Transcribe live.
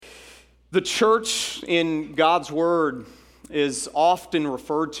The church in God's Word is often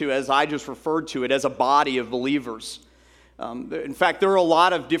referred to, as I just referred to it, as a body of believers. In fact, there are a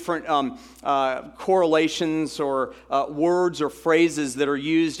lot of different correlations or words or phrases that are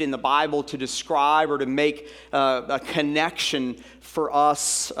used in the Bible to describe or to make a connection for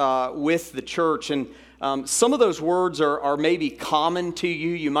us with the church. And some of those words are maybe common to you.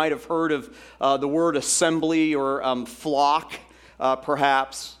 You might have heard of the word assembly or flock.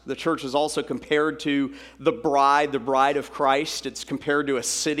 Perhaps the church is also compared to the bride of Christ. It's compared to a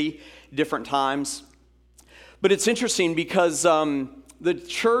city different times. But it's interesting because the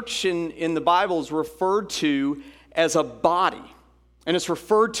church in the Bible is referred to as a body, and it's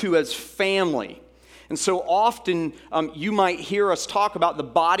referred to as family. And so often you might hear us talk about the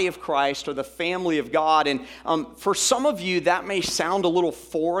body of Christ or the family of God. And for some of you, that may sound a little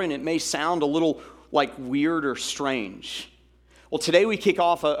foreign. It may sound a little like weird or strange. Well, today we kick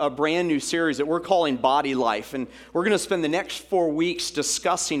off a brand new series that we're calling Body Life, and we're going to spend the next 4 weeks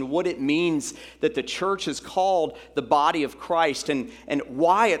discussing what it means that the church is called the body of Christ and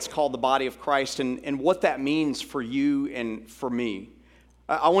why it's called the body of Christ and what that means for you and for me.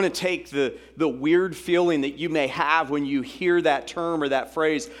 I want to take the weird feeling that you may have when you hear that term or that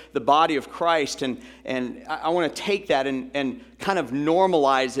phrase, the body of Christ, and I want to take that and kind of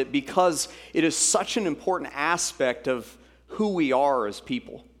normalize it because it is such an important aspect of who we are as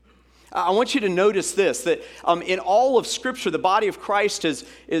people. I want you to notice this, that in all of Scripture, the body of Christ is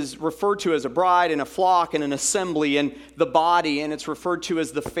referred to as a bride and a flock and an assembly and the body, and it's referred to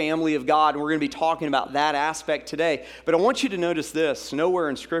as the family of God, and we're going to be talking about that aspect today. But I want you to notice this, nowhere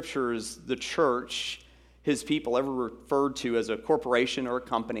in Scripture is the church, His people, ever referred to as a corporation or a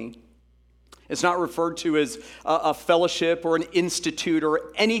company. It's not referred to as a fellowship or an institute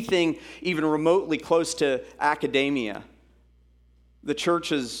or anything even remotely close to academia. The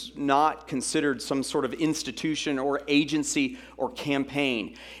church is not considered some sort of institution or agency or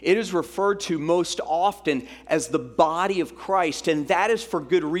campaign. It is referred to most often as the body of Christ, and that is for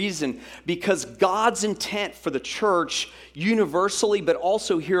good reason, because God's intent for the church universally, but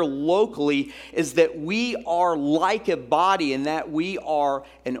also here locally, is that we are like a body and that we are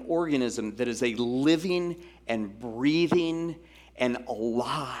an organism that is a living and breathing and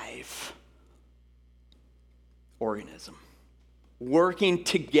alive organism, working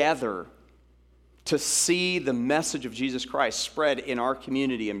together to see the message of Jesus Christ spread in our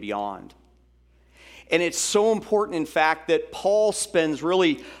community and beyond. And it's so important, in fact, that Paul spends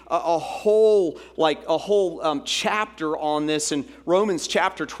really a whole chapter on this in Romans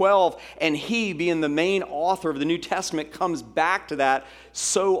chapter 12, and he, being the main author of the New Testament, comes back to that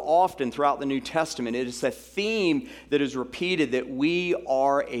so often throughout the New Testament. It is a theme that is repeated, that we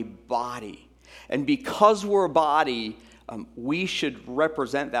are a body. And because we're a body, we should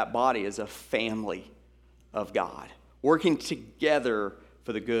represent that body as a family of God, working together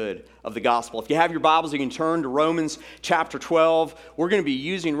for the good of the gospel. If you have your Bibles, you can turn to Romans chapter 12. We're going to be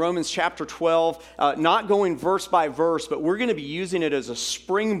using Romans chapter 12, not going verse by verse, but we're going to be using it as a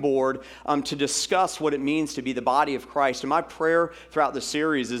springboard to discuss what it means to be the body of Christ. And my prayer throughout the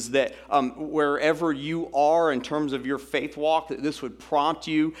series is that wherever you are in terms of your faith walk, that this would prompt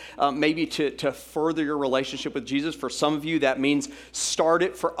you maybe to further your relationship with Jesus. For some of you, that means start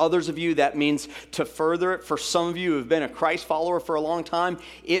it. For others of you, that means to further it. For some of you who have been a Christ follower for a long time,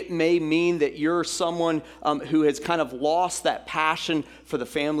 it may mean that you're someone who has kind of lost that passion for the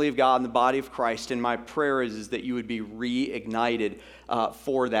family of God and the body of Christ. And my prayer is that you would be reignited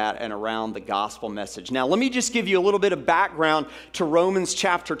for that and around the gospel message. Now, let me just give you a little bit of background to Romans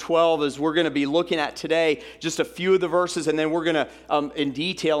chapter 12 as we're going to be looking at today, just a few of the verses, and then we're going to, in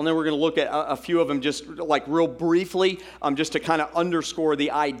detail, and then we're going to look at a few of them just like real briefly, just to kind of underscore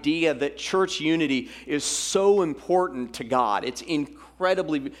the idea that church unity is so important to God. It's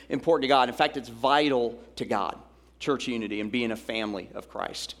incredibly important to God. In fact, it's vital to God. Church unity and being a family of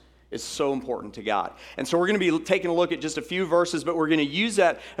Christ is so important to God. And so we're going to be taking a look at just a few verses, but we're going to use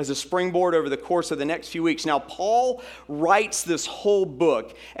that as a springboard over the course of the next few weeks. Now, Paul writes this whole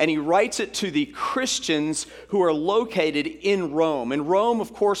book, and he writes it to the Christians who are located in Rome. And Rome,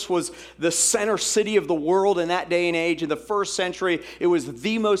 of course, was the center city of the world in that day and age. In the first century, it was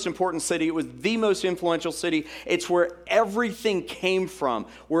the most important city. It was the most influential city. It's where everything came from,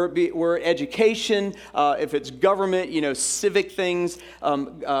 where education, if it's government, civic things,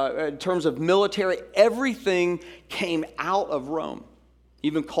 in terms of military, everything came out of Rome.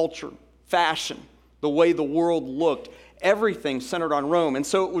 Even culture, fashion, the way the world looked. Everything centered on Rome. And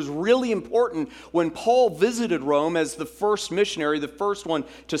so it was really important when Paul visited Rome as the first missionary, the first one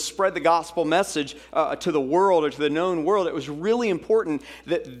to spread the gospel message to the world or to the known world. It was really important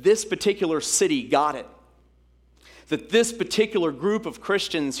that this particular city got it. That this particular group of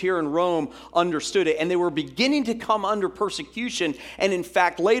Christians here in Rome understood it. And they were beginning to come under persecution, and in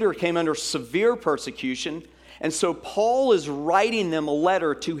fact later came under severe persecution. And so Paul is writing them a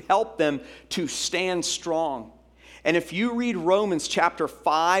letter to help them to stand strong. And if you read Romans chapter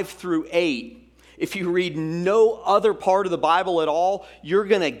 5 through 8, if you read no other part of the Bible at all, you're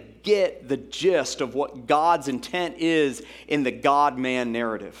going to get the gist of what God's intent is in the God-man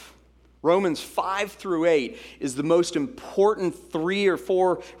narrative. Romans 5 through 8 is the most important 3 or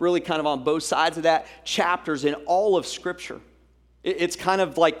 4, really kind of on both sides of that, chapters in all of Scripture. It's kind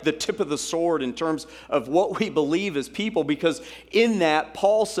of like the tip of the sword in terms of what we believe as people, because in that,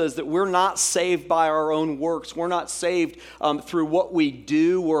 Paul says that we're not saved by our own works. We're not saved through what we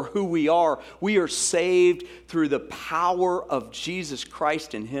do or who we are. We are saved through the power of Jesus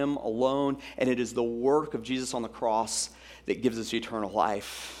Christ and Him alone, and it is the work of Jesus on the cross that gives us eternal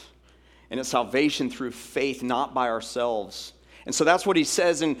life. And it's salvation through faith, not by ourselves. And so that's what he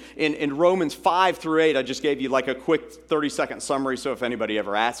says in Romans 5 through 8. I just gave you like a quick 30-second summary, so if anybody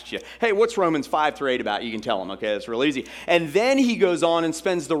ever asks you, hey, what's Romans 5 through 8 about? You can tell them, okay? That's real easy. And then he goes on and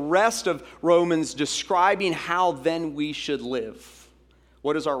spends the rest of Romans describing how then we should live.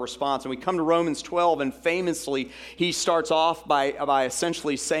 What is our response? And we come to Romans 12, and famously, he starts off by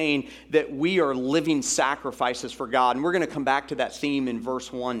essentially saying that we are living sacrifices for God. And we're going to come back to that theme in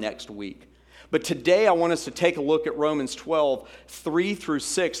verse 1 next week. But today I want us to take a look at Romans 12, 3 through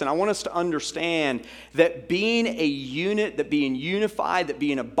 6. And I want us to understand that being a unit, that being unified, that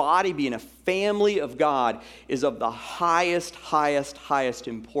being a body, being a family of God is of the highest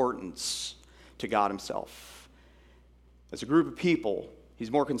importance to God Himself. As a group of people, He's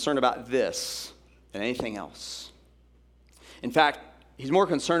more concerned about this than anything else. In fact, He's more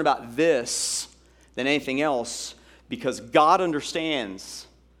concerned about this than anything else because God understands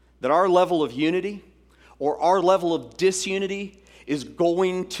that our level of unity or our level of disunity is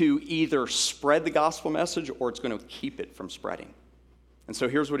going to either spread the gospel message or it's going to keep it from spreading. And so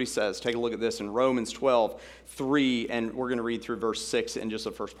here's what he says. Take a look at this in Romans 12, 3, and we're going to read through verse 6 and just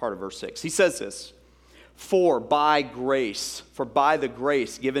the first part of verse 6. He says this, for by the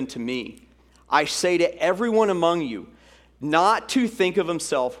grace given to me, I say to everyone among you, not to think of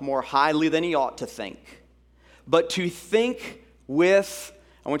himself more highly than he ought to think, but to think with,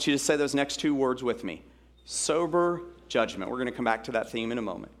 I want you to say those next 2 words with me, sober judgment. We're going to come back to that theme in a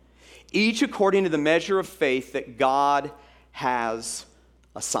moment. Each according to the measure of faith that God has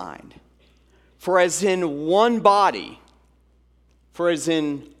assigned. For as in one body, we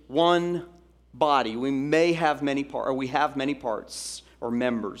have many parts or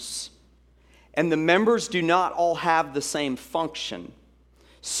members. And the members do not all have the same function.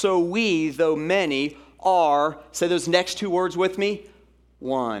 So we, though many, are, say those next 2 words with me,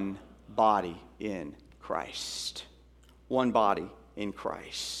 one body in Christ. One body in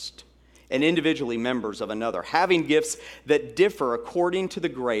Christ. And individually members of another, having gifts that differ according to the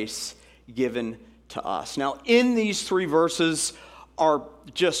grace given to us. Now, in these 3 verses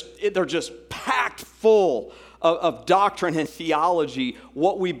they're just packed full of doctrine and theology,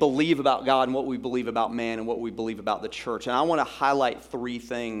 what we believe about God and what we believe about man and what we believe about the church. And I want to highlight 3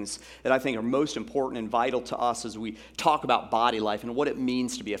 things that I think are most important and vital to us as we talk about body life and what it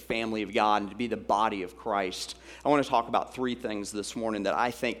means to be a family of God and to be the body of Christ. I want to talk about 3 things this morning that I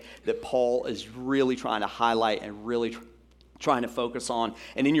think that Paul is really trying to highlight and really trying to focus on.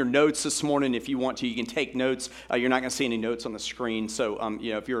 And in your notes this morning, if you want to, you can take notes. You're not going to see any notes on the screen, so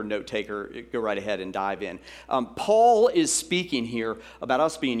if you're a note taker, go right ahead and dive in. Paul is speaking here about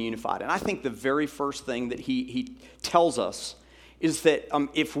us being unified, and I think the very first thing that he tells us is that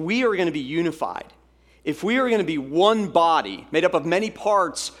if we are going to be unified, if we are going to be one body made up of many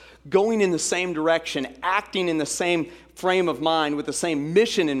parts going in the same direction, acting in the same frame of mind, with the same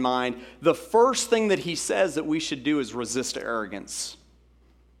mission in mind, the first thing that he says that we should do is resist arrogance.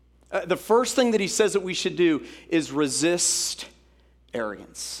 The first thing that he says that we should do is resist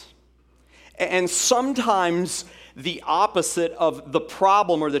arrogance. And sometimes the opposite of the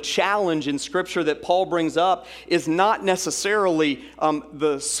problem or the challenge in Scripture that Paul brings up is not necessarily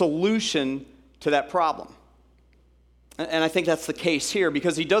the solution to that problem. And I think that's the case here,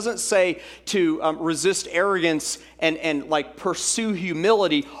 because he doesn't say to resist arrogance and like pursue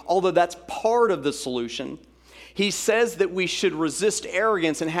humility, although that's part of the solution. he says that we should resist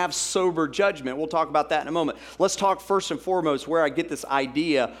arrogance and have sober judgment. We'll talk about that in a moment. Let's talk first and foremost where I get this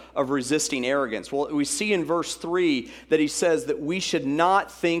idea of resisting arrogance. Well, we see in verse 3 that he says that we should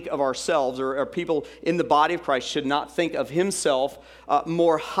not think of ourselves, or people in the body of Christ should not think of himself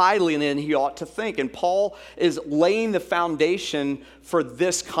more highly than he ought to think. And Paul is laying the foundation for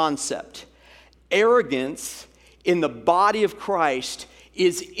this concept. Arrogance in the body of Christ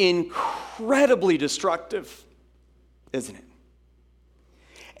is incredibly destructive, isn't it?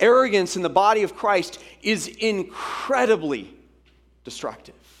 Arrogance in the body of Christ is incredibly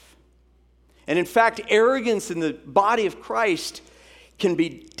destructive. And in fact, arrogance in the body of Christ can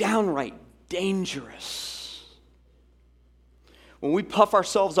be downright dangerous. When we puff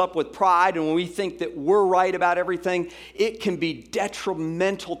ourselves up with pride and when we think that we're right about everything, it can be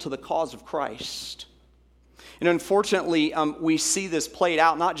detrimental to the cause of Christ. And unfortunately, we see this played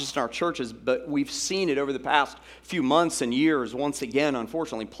out not just in our churches, but we've seen it over the past few months and years, once again,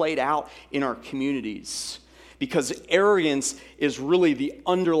 unfortunately, played out in our communities. Because arrogance is really the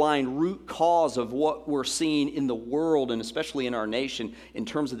underlying root cause of what we're seeing in the world and especially in our nation in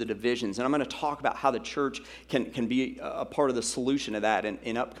terms of the divisions. And I'm going to talk about how the church can be a part of the solution to that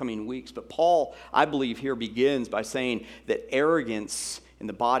in upcoming weeks. But Paul, I believe, here begins by saying that arrogance in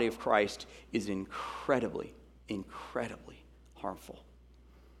the body of Christ is incredibly harmful.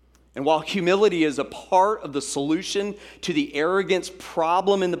 And while humility is a part of the solution to the arrogance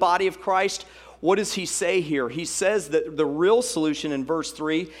problem in the body of Christ, what does he say here? He says that the real solution in verse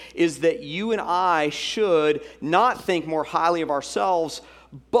 3 is that you and I should not think more highly of ourselves,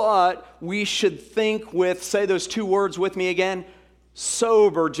 but we should think with, say those two words with me again,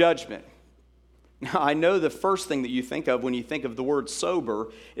 sober judgment. Now, I know the first thing that you think of when you think of the word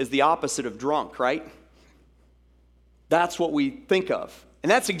sober is the opposite of drunk, right? That's what we think of.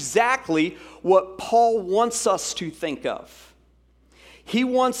 And that's exactly what Paul wants us to think of. He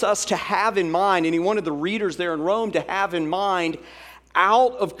wants us to have in mind, and he wanted the readers there in Rome to have in mind,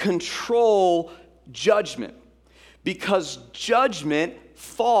 out of control judgment. Because judgment,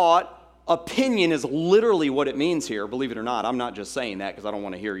 thought, opinion is literally what it means here, believe it or not. I'm not just saying that because I don't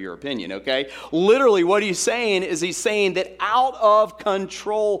want to hear your opinion, okay? Literally what he's saying is he's saying that out of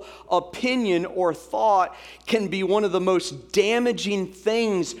control opinion or thought can be one of the most damaging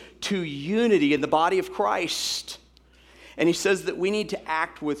things to unity in the body of Christ. And he says that we need to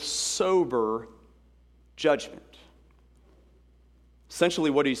act with sober judgment.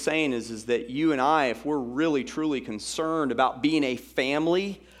 Essentially what he's saying is that you and I, if we're really truly concerned about being a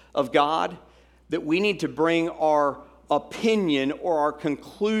family of God, that we need to bring our opinion or our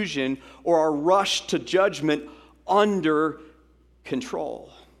conclusion or our rush to judgment under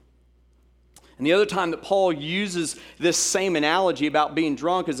control. And the other time that Paul uses this same analogy about being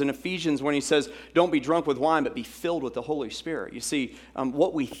drunk is in Ephesians when he says, don't be drunk with wine, but be filled with the Holy Spirit. You see,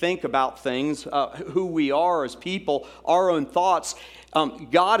 what we think about things, who we are as people, our own thoughts,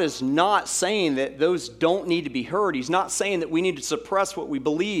 God is not saying that those don't need to be heard. He's not saying that we need to suppress what we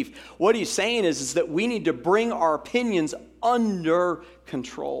believe. What he's saying is that we need to bring our opinions under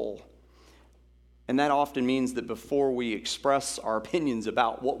control. And that often means that before we express our opinions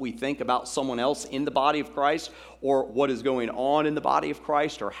about what we think about someone else in the body of Christ or what is going on in the body of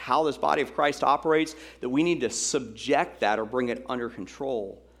Christ or how this body of Christ operates, that we need to subject that or bring it under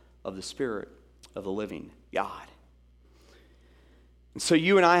control of the Spirit of the living God. And so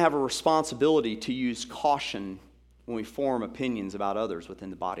you and I have a responsibility to use caution when we form opinions about others within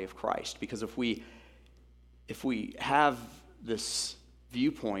the body of Christ. Because if we have this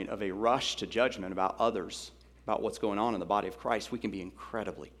viewpoint of a rush to judgment about others, about what's going on in the body of Christ, we can be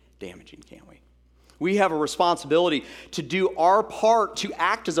incredibly damaging, can't we? We have a responsibility to do our part to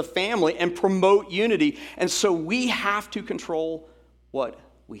act as a family and promote unity. And so we have to control what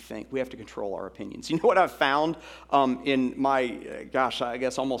we think. We have to control our opinions. You know what I've found in my, I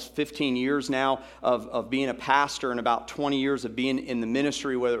guess almost 15 years now of being a pastor and about 20 years of being in the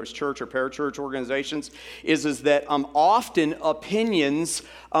ministry, whether it was church or parachurch organizations, is that often opinions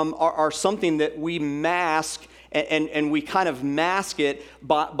are something that we mask and we kind of mask it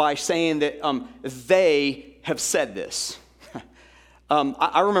by saying that they have said this.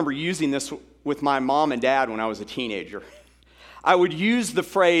 I remember using this with my mom and dad when I was a teenager. I would use the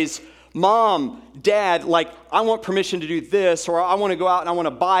phrase, Mom, Dad, like, I want permission to do this, or I want to go out and I want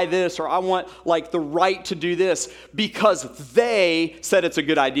to buy this, or I want, like, the right to do this, because they said it's a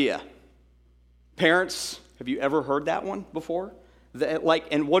good idea. Parents, have you ever heard that one before?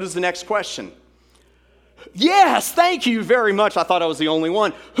 And what is the next question? Yes, thank you very much. I thought I was the only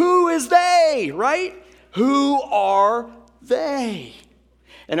one. Who is they, right? Who are they?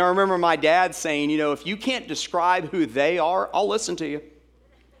 And I remember my dad saying, if you can't describe who they are, I'll listen to you.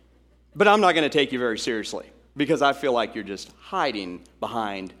 But I'm not going to take you very seriously because I feel like you're just hiding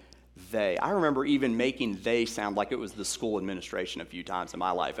behind they. I remember even making they sound like it was the school administration a few times in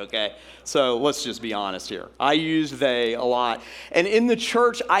my life, okay? So let's just be honest here. I use they a lot. And in the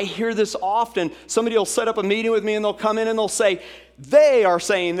church, I hear this often. Somebody will set up a meeting with me and they'll come in and they'll say, they are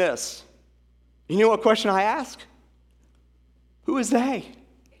saying this. You know what question I ask? Who is they?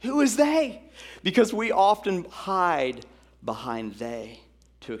 Who is they? Because we often hide behind they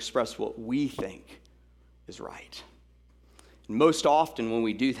to express what we think is right. And most often when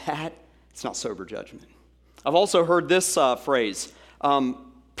we do that, it's not sober judgment. I've also heard this phrase,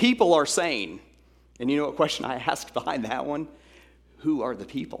 people are saying, and you know what question I asked behind that one? Who are the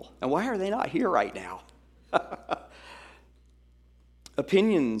people? And why are they not here right now?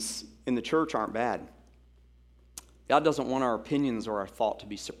 Opinions in the church aren't bad. God doesn't want our opinions or our thought to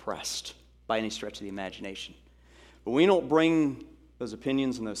be suppressed by any stretch of the imagination. But we don't bring those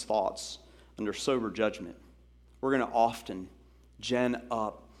opinions and those thoughts under sober judgment. We're going to often gen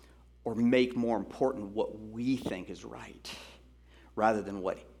up or make more important what we think is right rather than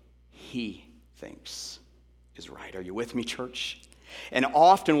what he thinks is right. Are you with me, church? And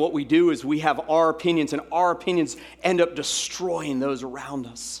often what we do is we have our opinions, and our opinions end up destroying those around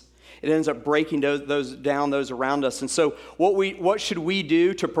us. It ends up breaking those around us. And so what should we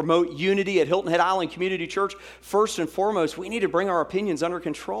do to promote unity at Hilton Head Island Community Church? First and foremost, we need to bring our opinions under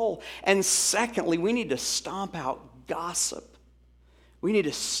control. And secondly, we need to stomp out gossip. We need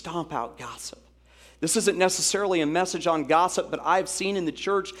to stomp out gossip. This isn't necessarily a message on gossip, but I've seen in the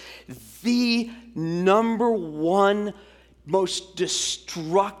church the number one most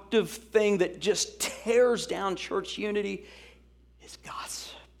destructive thing that just tears down church unity is gossip.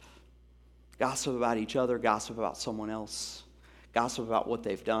 Gossip about each other, gossip about someone else, gossip about what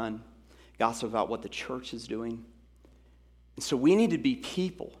they've done, gossip about what the church is doing. And so we need to be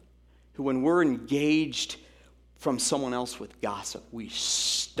people who, when we're engaged from someone else with gossip, we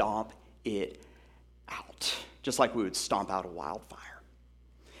stomp it out, just like we would stomp out a wildfire.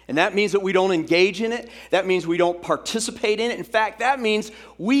 And that means that we don't engage in it. That means we don't participate in it. In fact, that means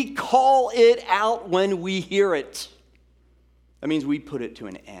we call it out when we hear it. That means we put it to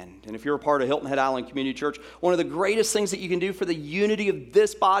an end. And if you're a part of Hilton Head Island Community Church, one of the greatest things that you can do for the unity of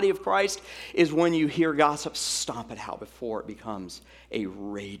this body of Christ is when you hear gossip, stomp it out before it becomes a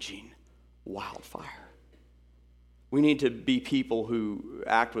raging wildfire. We need to be people who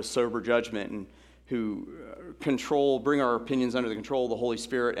act with sober judgment and who bring our opinions under the control of the Holy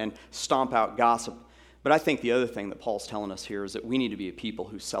Spirit and stomp out gossip. But I think the other thing that Paul's telling us here is that we need to be a people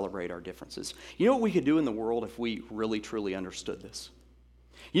who celebrate our differences. You know what we could do in the world if we really, truly understood this?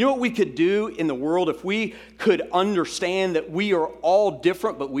 You know what we could do in the world if we could understand that we are all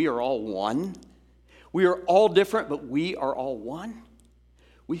different, but we are all one? We are all different, but we are all one?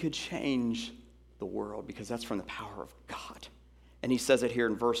 We could change the world because that's from the power of God. And he says it here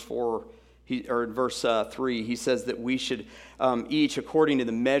in verse 4. In verse 3, he says that we should each, according to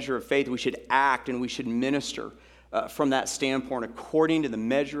the measure of faith, we should act and we should minister from that standpoint, according to the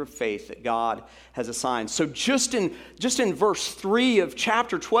measure of faith that God has assigned. So just in verse 3 of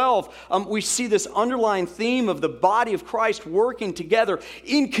chapter 12, we see this underlying theme of the body of Christ working together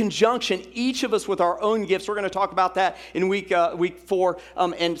in conjunction, each of us with our own gifts. We're going to talk about that in week 4.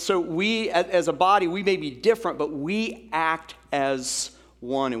 And so we, as a body, we may be different, but we act as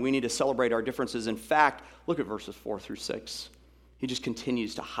one, and we need to celebrate our differences. In fact, look at verses 4 through 6. He just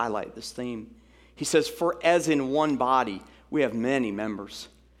continues to highlight this theme. He says, "For as in one body we have many members,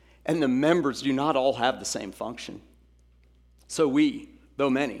 and the members do not all have the same function. So we,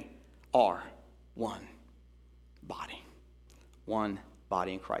 though many, are one body." One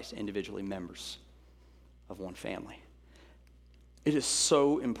body in Christ, individually members of one family. It is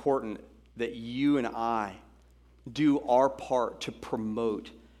so important that you and I do our part to promote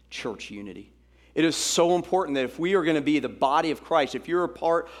church unity. It is so important that if we are going to be the body of Christ, if you're a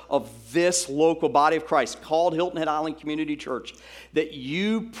part of this local body of Christ called Hilton Head Island Community Church, that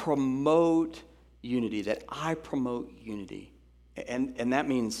you promote unity, that I promote unity. And that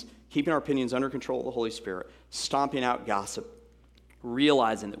means keeping our opinions under control of the Holy Spirit, stomping out gossip,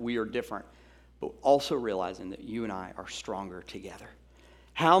 realizing that we are different, but also realizing that you and I are stronger together.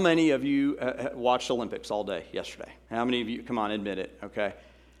 How many of you watched Olympics all day yesterday? How many of you, come on, admit it, okay?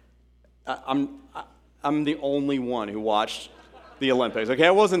 I'm the only one who watched the Olympics, okay?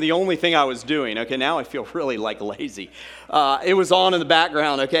 It wasn't the only thing I was doing, okay? Now I feel really lazy. It was on in the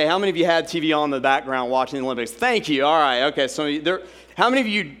background, okay? How many of you had TV on in the background watching the Olympics? Thank you, all right, okay. So How many of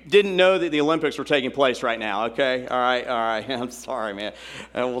you didn't know that the Olympics were taking place right now? Okay, all right. I'm sorry, man.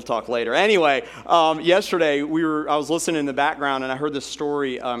 We'll talk later. Anyway, yesterday I was listening in the background, and I heard this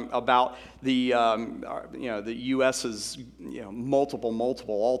story about the U.S.'s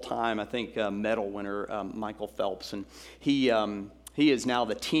multiple all-time, I think, medal winner, Michael Phelps, and he is now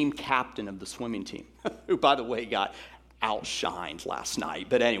the team captain of the swimming team, who, by the way, got outshined last night.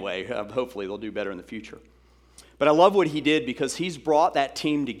 But anyway, hopefully they'll do better in the future. But I love what he did because he's brought that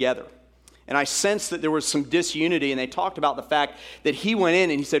team together. And I sensed that there was some disunity, and they talked about the fact that he went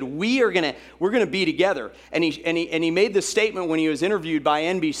in and he said, we're gonna be together. And he made this statement when he was interviewed by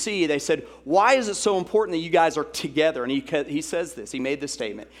NBC. They said, why is it so important that you guys are together? And he says this, he made this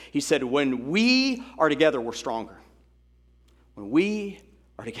statement. He said, when we are together, we're stronger. When we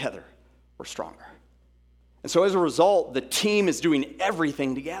are together, we're stronger. And so as a result, the team is doing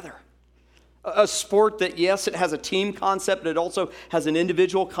everything together. A sport that, yes, it has a team concept, but it also has an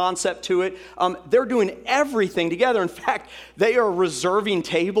individual concept to it. They're doing everything together. In fact, they are reserving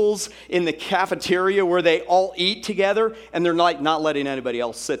tables in the cafeteria where they all eat together, and they're not letting anybody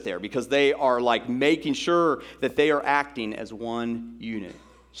else sit there because they are making sure that they are acting as one unit.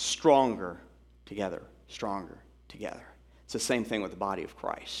 Stronger together, stronger together. It's the same thing with the body of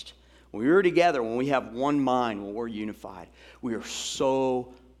Christ. When we are together, when we have one mind, when we're unified, we are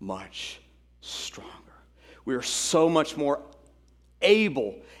so much stronger. We are so much more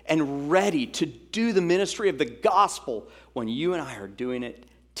able and ready to do the ministry of the gospel when you and I are doing it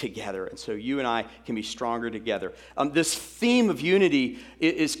together. And so you and I can be stronger together. This theme of unity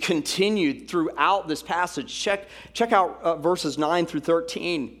is continued throughout this passage. Check out verses 9 through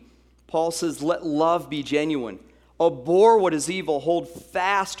 13. Paul says, let love be genuine. Abhor what is evil. Hold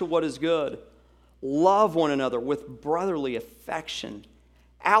fast to what is good. Love one another with brotherly affection.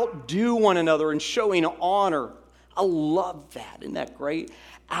 Outdo one another in showing honor. I love that. Isn't that great?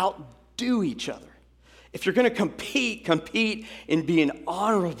 Outdo each other. If you're going to compete in being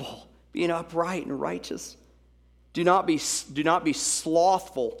honorable, being upright and righteous. Do not be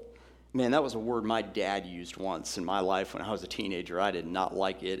slothful. Man, that was a word my dad used once in my life when I was a teenager. I did not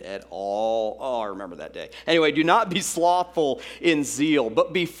like it at all. Oh, I remember that day. Anyway, do not be slothful in zeal,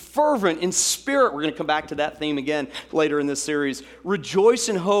 but be fervent in spirit. We're going to come back to that theme again later in this series. Rejoice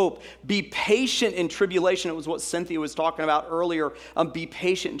in hope. Be patient in tribulation. It was what Cynthia was talking about earlier. Be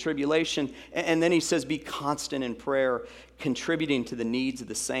patient in tribulation. And then he says, be constant in prayer, contributing to the needs of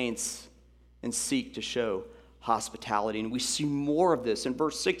the saints, and seek to show hospitality. And we see more of this in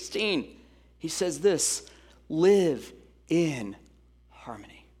verse 16. He says this, live in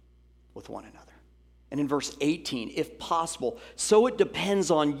harmony with one another. And in verse 18, if possible, so it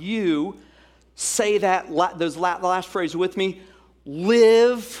depends on you, say that last phrase with me,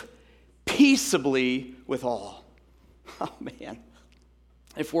 live peaceably with all. Oh man,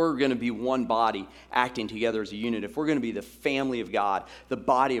 if we're going to be one body acting together as a unit, if we're going to be the family of God, the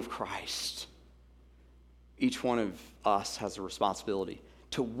body of Christ, each one of us has a responsibility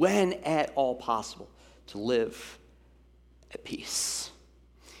to, when at all possible, to live at peace.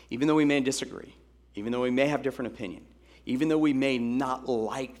 Even though we may disagree, even though we may have different opinion, even though we may not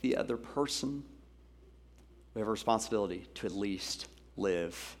like the other person, we have a responsibility to at least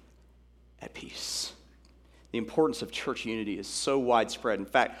live at peace. The importance of church unity is so widespread. In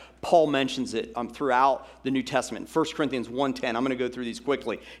fact, Paul mentions it throughout the New Testament. 1 Corinthians 1:10, I'm going to go through these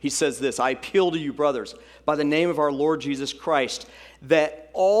quickly. He says this, I appeal to you, brothers, by the name of our Lord Jesus Christ, that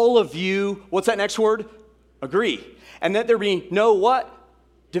all of you, what's that next word? Agree. And that there be no what?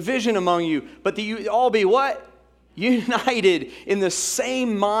 Division among you, but that you all be what? United in the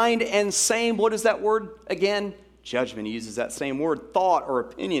same mind and same, what is that word again? Judgment. He uses that same word, thought or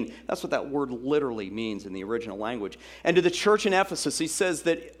opinion. That's what that word literally means in the original language. And to the church in Ephesus, he says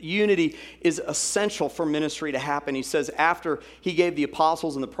that unity is essential for ministry to happen. He says after he gave the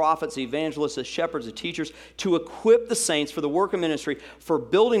apostles and the prophets, the evangelists, the shepherds, the teachers, to equip the saints for the work of ministry, for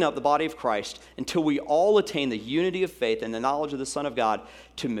building up the body of Christ, until we all attain the unity of faith and the knowledge of the Son of God,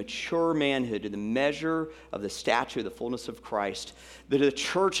 to mature manhood, to the measure of the stature of the fullness of Christ. That the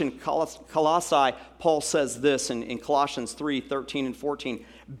church in Colossae, Paul says this in Colossians 3:13 and 14,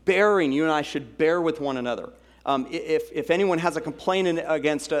 bearing, you and I should bear with one another. If anyone has a complaint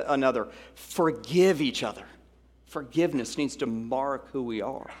against another, forgive each other. Forgiveness needs to mark who we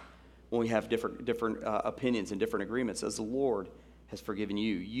are when we have different opinions and different agreements. As the Lord has forgiven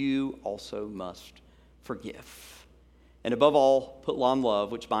you, you also must forgive. And above all, put on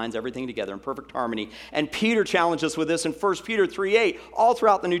love, which binds everything together in perfect harmony. And Peter challenged us with this in 1 Peter 3:8, all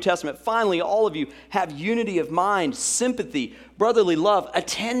throughout the New Testament. Finally, all of you have unity of mind, sympathy, brotherly love, a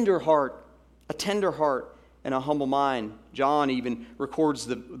tender heart, and a humble mind. John even records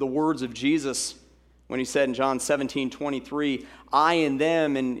the words of Jesus when he said in John 17:23, I and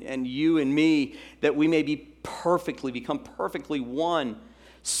them and you and me, that we may become perfectly one,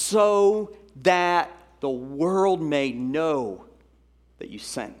 so that the world may know that you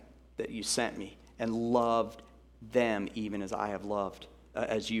sent me and loved them even as I have loved,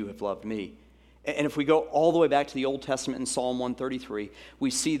 as you have loved me. And if we go all the way back to the Old Testament in Psalm 133,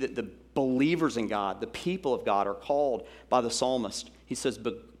 we see that the believers in God, the people of God, are called by the psalmist. He says,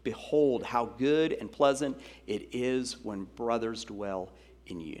 behold, how good and pleasant it is when brothers dwell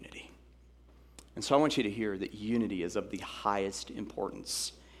in unity. And so I want you to hear that unity is of the highest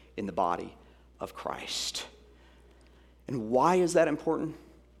importance in the body of Christ. And why is that important?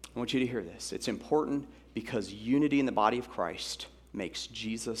 I want you to hear this. It's important because unity in the body of Christ makes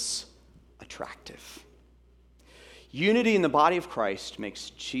Jesus attractive. Unity in the body of Christ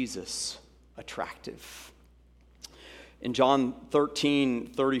makes Jesus attractive. In John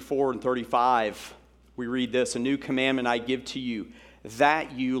 13:34 and 35, we read this, a new commandment I give to you,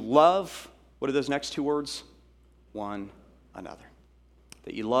 that you love, what are those next two words? One another.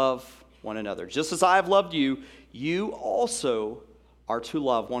 That you love one another. Just as I have loved you, you also are to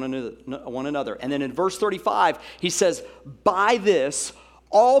love one another. And then in verse 35, he says, by this,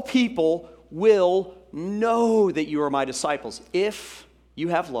 all people will know that you are my disciples if you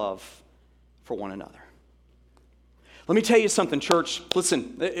have love for one another. Let me tell you something, church.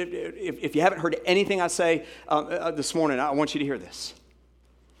 Listen, if you haven't heard anything I say this morning, I want you to hear this.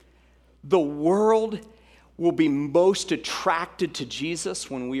 The world will be most attracted to Jesus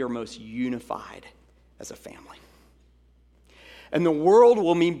when we are most unified as a family. And the world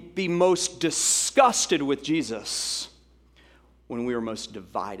will be most disgusted with Jesus when we are most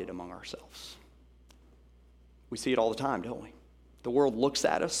divided among ourselves. We see it all the time, don't we? The world looks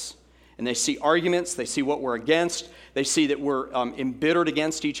at us and they see arguments, they see what we're against, they see that we're embittered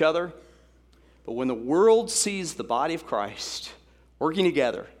against each other. But when the world sees the body of Christ working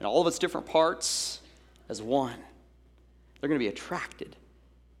together in all of its different parts as one, they're going to be attracted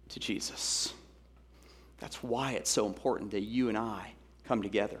to Jesus. That's why it's so important that you and I come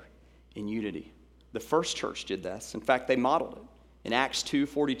together in unity. The first church did this. In fact, they modeled it. In Acts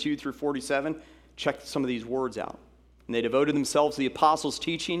 2:42 through 47, check some of these words out. And they devoted themselves to the apostles'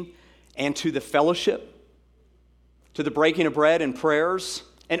 teaching and to the fellowship, to the breaking of bread and prayers.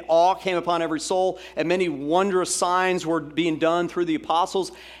 And awe came upon every soul, and many wondrous signs were being done through the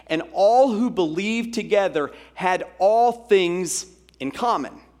apostles. And all who believed together had all things in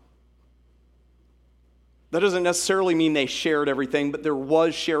common. That doesn't necessarily mean they shared everything, but there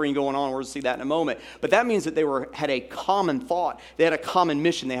was sharing going on. We're going to see that in a moment. But that means that they had a common thought. They had a common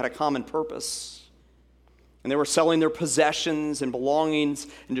mission. They had a common purpose. And they were selling their possessions and belongings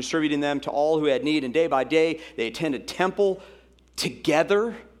and distributing them to all who had need. And day by day, they attended temple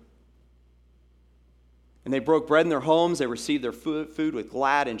together. And they broke bread in their homes. They received their food with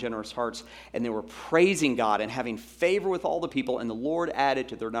glad and generous hearts. And they were praising God and having favor with all the people. And the Lord added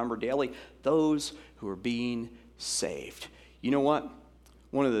to their number daily those who are being saved. You know what?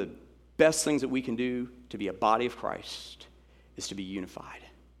 One of the best things that we can do to be a body of Christ is to be unified.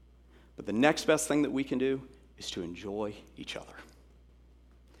 But the next best thing that we can do is to enjoy each other.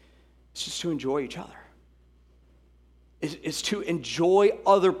 It's just to enjoy each other. It's to enjoy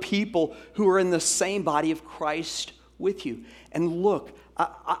other people who are in the same body of Christ with you. And look,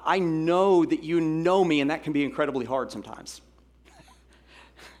 I know that you know me, and that can be incredibly hard sometimes.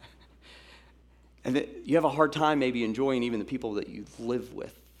 And that you have a hard time maybe enjoying even the people that you live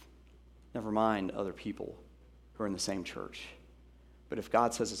with. Never mind other people who are in the same church. But if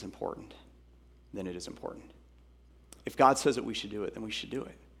God says it's important, then it is important. If God says that we should do it, then we should do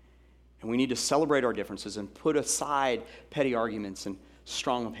it. And we need to celebrate our differences and put aside petty arguments and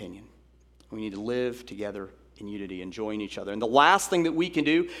strong opinion. We need to live together in unity, enjoying each other. And the last thing that we can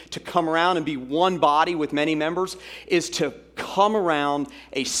do to come around and be one body with many members is to come around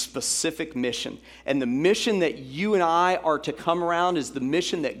a specific mission. And the mission that you and I are to come around is the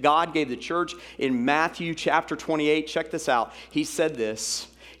mission that God gave the church in Matthew chapter 28. Check this out. He said this.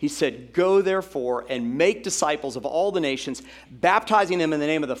 He said, go therefore and make disciples of all the nations, baptizing them in the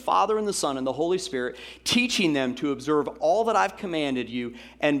name of the Father and the Son and the Holy Spirit, teaching them to observe all that I've commanded you.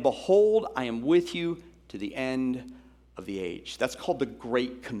 And behold, I am with you to the end of the age. That's called the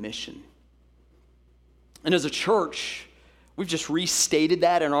Great Commission. And as a church, we've just restated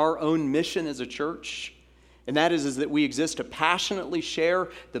that in our own mission as a church. And that is that we exist to passionately share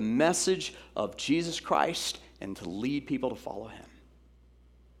the message of Jesus Christ and to lead people to follow him.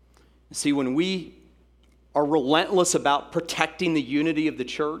 See, when we are relentless about protecting the unity of the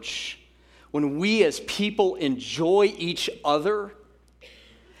church, when we as people enjoy each other,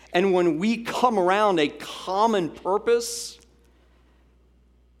 and when we come around a common purpose,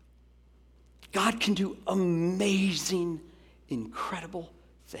 God can do amazing, incredible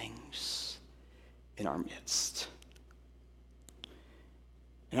things in our midst.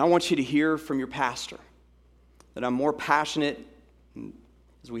 And I want you to hear from your pastor that I'm more passionate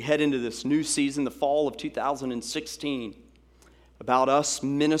as we head into this new season, the fall of 2016, about us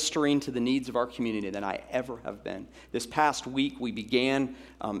ministering to the needs of our community than I ever have been. This past week, we began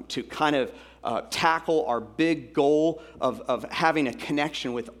to kind of tackle our big goal of having a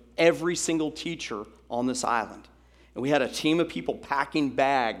connection with every single teacher on this island. And we had a team of people packing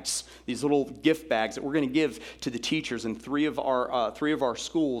bags, these little gift bags that we're going to give to the teachers in three of our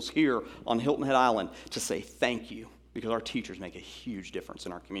schools here on Hilton Head Island to say thank you, because our teachers make a huge difference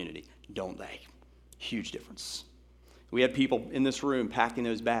in our community, don't they? Huge difference. We had people in this room packing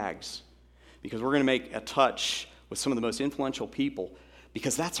those bags because we're going to make a touch with some of the most influential people,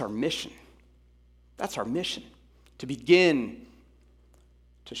 because that's our mission. That's our mission, to begin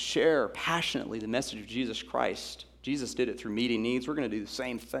to share passionately the message of Jesus Christ. Jesus did it through meeting needs. We're going to do the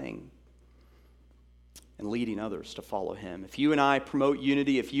same thing and leading others to follow him. If you and I promote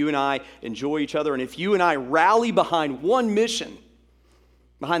unity, if you and I enjoy each other, and if you and I rally behind one mission,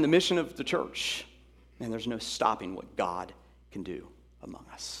 behind the mission of the church, and there's no stopping what God can do among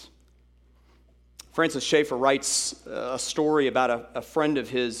us. Francis Schaeffer writes a story about a friend of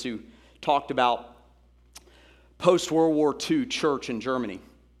his who talked about post-World War II church in Germany.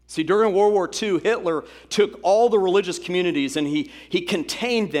 See, during World War II, Hitler took all the religious communities and he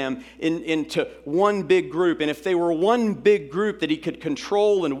contained them into one big group. And if they were one big group that he could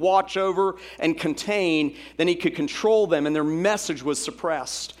control and watch over and contain, then he could control them, and their message was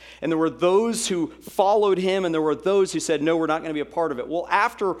suppressed. And there were those who followed him, and there were those who said, no, we're not going to be a part of it. Well,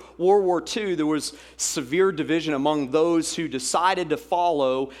 after World War II, there was severe division among those who decided to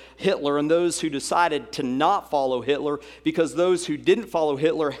follow Hitler and those who decided to not follow Hitler, because those who didn't follow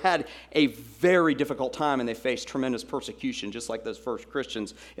Hitler had a very difficult time, and they faced tremendous persecution, just like those first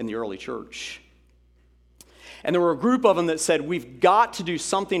Christians in the early church. And there were a group of them that said, we've got to do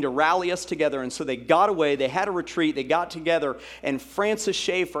something to rally us together. And so they got away, they had a retreat, they got together, and Francis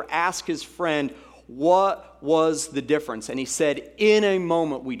Schaeffer asked his friend, what was the difference? And he said, in a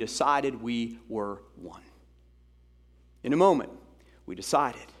moment, we decided we were one. In a moment, we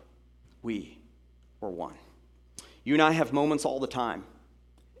decided we were one. You and I have moments all the time,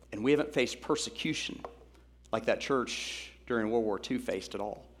 and we haven't faced persecution like that church during World War II faced at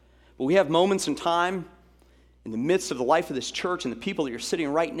all. But we have moments in time in the midst of the life of this church and the people that you're sitting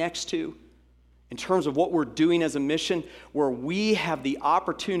right next to, in terms of what we're doing as a mission, where we have the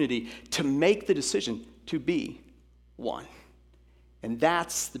opportunity to make the decision to be one. And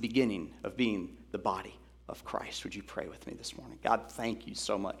that's the beginning of being the body of Christ. Would you pray with me this morning? God, thank you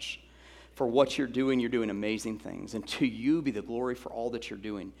so much for what you're doing. You're doing amazing things. And to you be the glory for all that you're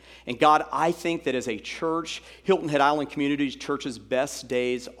doing. And God, I think that as a church, Hilton Head Island Community Church's best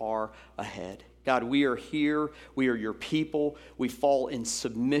days are ahead. God, we are here. We are your people. We fall in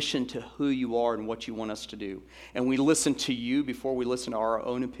submission to who you are and what you want us to do. And we listen to you before we listen to our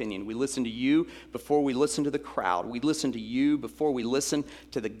own opinion. We listen to you before we listen to the crowd. We listen to you before we listen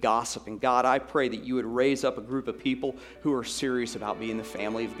to the gossip. And God, I pray that you would raise up a group of people who are serious about being the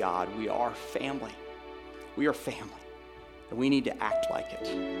family of God. We are family. We are family. And we need to act like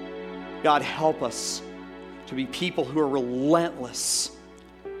it. God, help us to be people who are relentless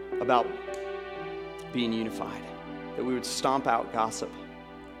about being unified, that we would stomp out gossip.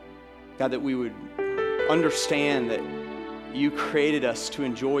 God, that we would understand that you created us to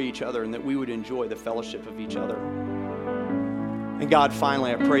enjoy each other and that we would enjoy the fellowship of each other. And God,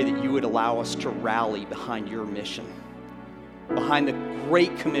 finally, I pray that you would allow us to rally behind your mission, behind the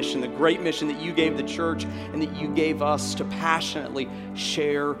great commission, the great mission that you gave the church and that you gave us to passionately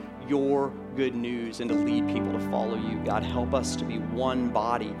share your good news and to lead people to follow you. God, help us to be one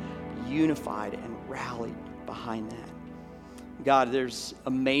body, unified and rallied behind that. God, there's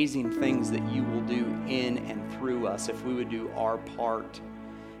amazing things that you will do in and through us if we would do our part.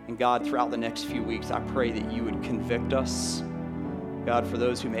 And God, throughout the next few weeks, I pray that you would convict us. God, for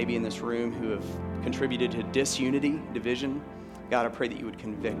those who may be in this room who have contributed to disunity, division, God, I pray that you would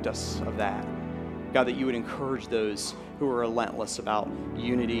convict us of that. God, that you would encourage those who are relentless about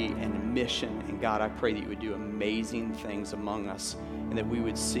unity and mission. And God, I pray that you would do amazing things among us and that we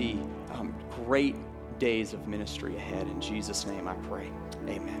would see great days of ministry ahead. In Jesus' name I pray.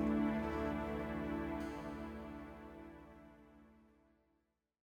 Amen.